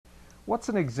What's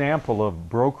an example of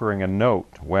brokering a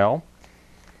note? Well,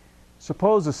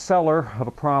 suppose a seller of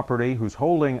a property who's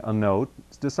holding a note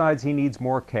decides he needs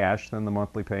more cash than the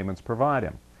monthly payments provide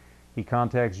him. He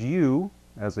contacts you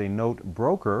as a note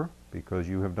broker, because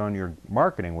you have done your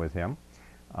marketing with him,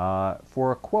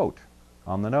 for a quote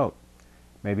on the note.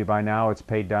 Maybe by now it's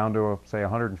paid down to, say, a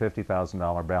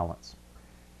 $150,000 balance.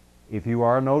 If you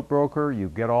are a note broker, you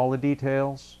get all the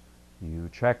details. You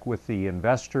check with the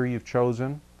investor you've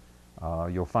chosen.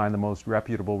 You'll find the most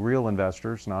reputable real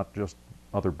investors, not just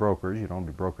other brokers. You don't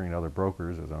be brokering other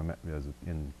brokers, as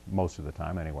in most of the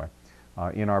time anyway,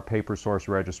 in our paper source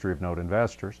registry of note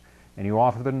investors. And you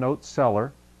offer the note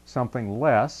seller something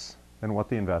less than what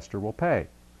the investor will pay.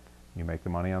 You make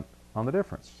the money on the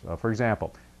difference. For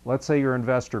example, let's say your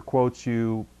investor quotes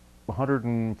you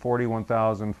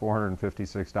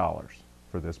 $141,456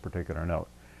 for this particular note.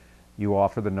 You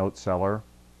offer the note seller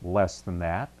less than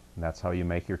that, and that's how you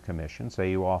make your commission.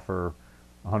 Say you offer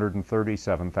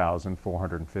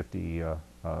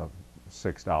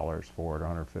 $137,456 for it,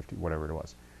 150, whatever it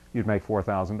was. You'd make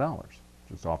 $4,000.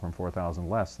 Just offering $4,000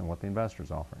 less than what the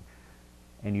investor's offering.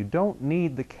 And you don't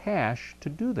need the cash to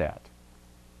do that.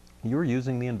 You're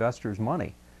using the investor's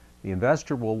money. The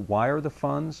investor will wire the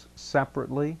funds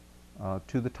separately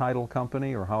to the title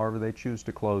company, or however they choose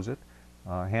to close it,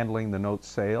 handling the note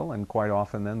sale, and quite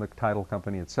often then the title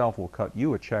company itself will cut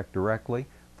you a check directly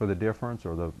for the difference,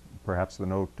 or perhaps the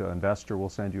note investor will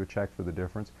send you a check for the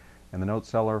difference, and the note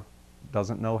seller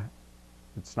doesn't know,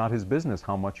 it's not his business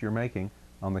how much you're making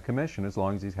on the commission, as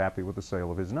long as he's happy with the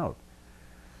sale of his note.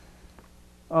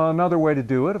 Another way to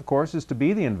do it, of course, is to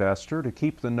be the investor, to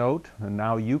keep the note, and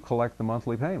now you collect the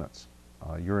monthly payments.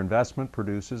 Your investment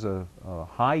produces a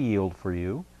high yield for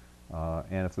you,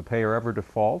 and if the payer ever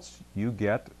defaults, you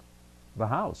get the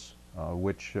house, or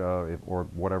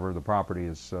whatever the property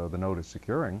is, the note is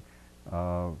securing,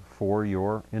 for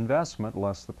your investment,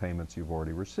 less the payments you've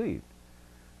already received.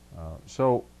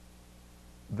 So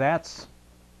that's,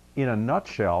 in a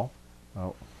nutshell,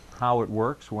 how it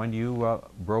works when you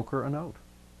broker a note.